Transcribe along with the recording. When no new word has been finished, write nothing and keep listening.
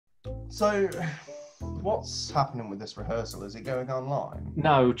So, what's happening with this rehearsal? Is it going online?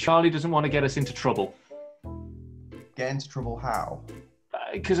 No, Charlie doesn't want to get us into trouble. Get into trouble how?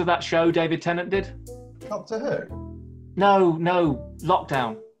 Because of that show David Tennant did? Doctor Who? No,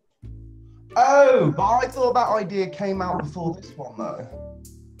 Lockdown. Oh, but I thought that idea came out before this one, though.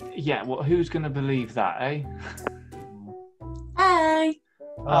 Yeah, well, who's going to believe that, eh? Hey!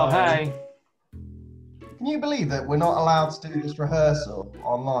 Oh, hey. Can you believe that we're not allowed to do this rehearsal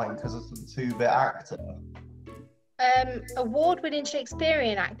online because of some two-bit actor? Award-winning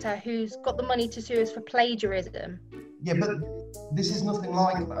Shakespearean actor who's got the money to sue us for plagiarism. Yeah, but this is nothing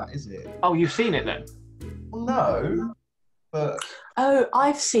like that, is it? Oh, you've seen it then? Well, no, but... Oh,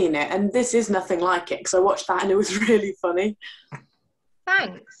 I've seen it, and this is nothing like it, because I watched that and it was really funny.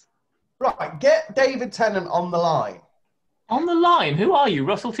 Thanks. Right, get David Tennant on the line. On the line? Who are you,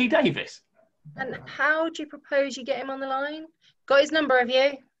 Russell T Davies? And how do you propose you get him on the line? Got his number, have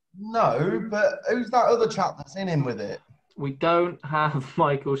you? No, but who's that other chap that's in him with it? We don't have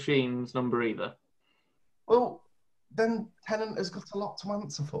Michael Sheen's number either. Well, then Tennant has got a lot to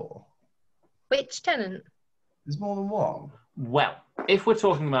answer for. Which tenant? There's more than one. Well, if we're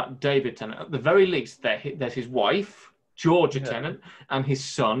talking about David Tennant, at the very least, there's his wife, Georgia Tennant, and his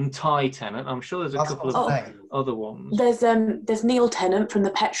son, Ty Tennant. I'm sure there's a couple of other ones. There's Neil Tennant from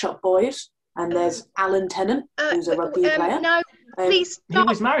the Pet Shop Boys, and there's Alan Tennant, who's a rugby player. No, please stop. He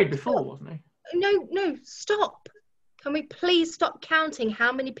was married before, wasn't he? No, stop. Can we please stop counting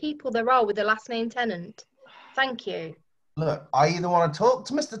how many people there are with the last name Tennant? Thank you. Look, I either want to talk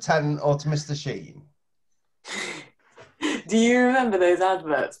to Mr. Tennant or to Mr. Sheen. Do you remember those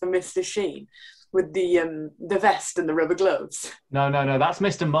adverts for Mr. Sheen with the vest and the rubber gloves? No, that's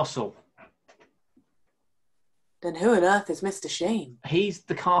Mr. Muscle. Then who on earth is Mr. Sheen? He's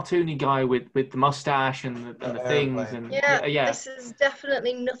the cartoony guy with the mustache and the things. And yeah, this is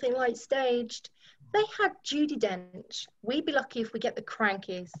definitely nothing like staged. They had Judi Dench. We'd be lucky if we get the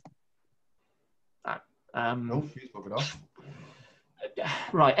Crankies. Oh, she's bugging off.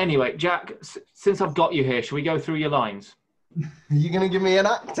 Right, anyway, Jack, since I've got you here, shall we go through your lines? Are you going to give me an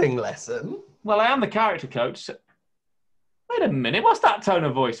acting lesson? Well, I am the character coach. So... Wait a minute, what's that tone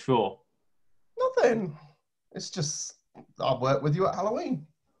of voice for? Nothing. It's just, I worked with you at Halloween.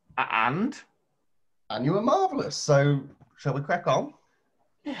 And? And you were marvellous, so shall we crack on?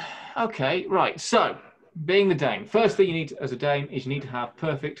 Okay, right, so, being the Dane, first thing you need as a Dane is you need to have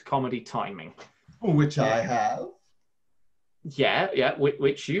perfect comedy timing. Which I have. Yeah,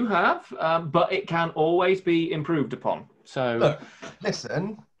 which you have, but it can always be improved upon. So, look,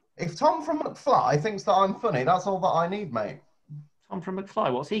 listen, if Tom from Mcfly thinks that I'm funny, that's all that I need, mate. Tom from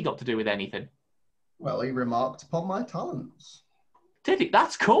Mcfly, what's he got to do with anything? Well, he remarked upon my talents. Did he?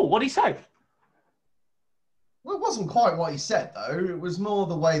 That's cool. What did he say? Well, it wasn't quite what he said, though. It was more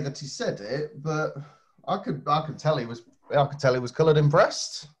the way that he said it, but I could tell he was coloured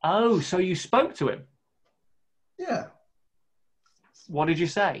impressed. Oh, so you spoke to him? Yeah. What did you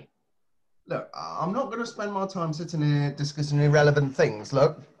say? Look, I'm not going to spend my time sitting here discussing irrelevant things.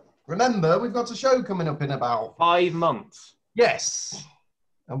 Look, remember, we've got a show coming up in about... 5 months. Yes.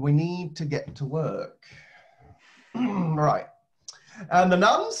 And we need to get to work. Right. And the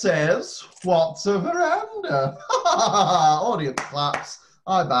nun says, "What's a veranda?" Audience claps.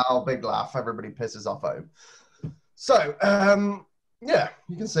 I bow, big laugh. Everybody pisses off home. So, yeah,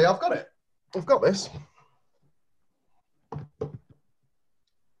 you can see I've got it. I've got this.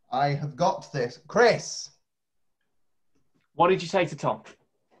 I have got this. Chris! What did you say to Tom?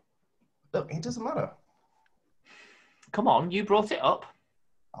 Look, it doesn't matter. Come on, you brought it up.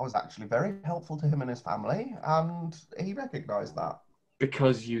 I was actually very helpful to him and his family, and he recognised that.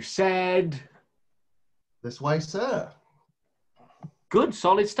 Because you said... This way, sir. Good,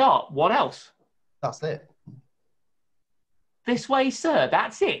 solid start. What else? That's it. This way, sir.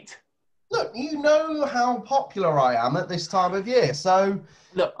 That's it. Look, you know how popular I am at this time of year, so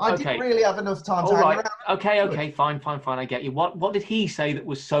look, I didn't really have enough time to hang around. Okay, fine, I get you. What did he say that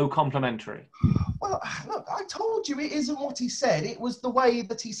was so complimentary? Well, look, I told you it isn't what he said. It was the way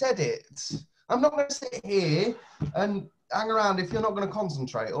that he said it. I'm not going to sit here and hang around if you're not going to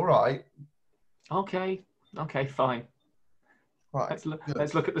concentrate, all right? Okay, fine. Right,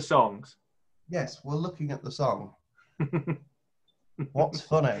 let's look at the songs. Yes, we're looking at the song. What's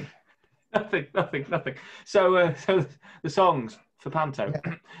funny? Nothing. So the songs for Panto.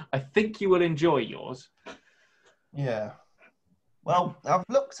 Yeah. I think you will enjoy yours. Yeah. Well, I've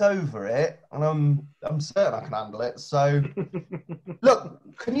looked over it, and I'm certain I can handle it. So, look,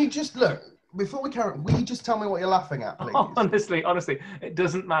 can you just look before we carry on? Will you just tell me what you're laughing at, please? Honestly, it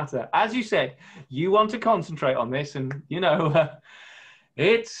doesn't matter. As you said, you want to concentrate on this, and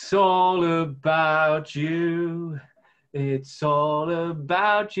It's all about you. It's all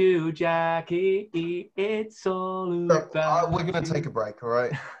about you, Jackie. It's all about we're going to take a break, all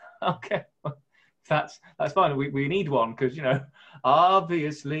right? Okay. That's fine. We need one because, you know,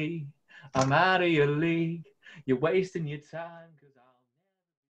 obviously I'm out of your league. You're wasting your time because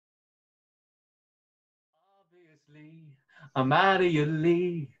obviously I'm out of your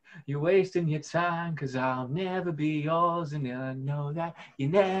league. You're wasting your time because I'll never be yours, and I know that you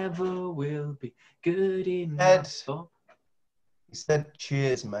never will be good enough. He said,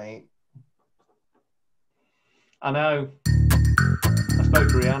 cheers, mate. I know. I spoke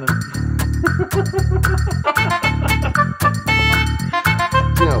to Rihanna.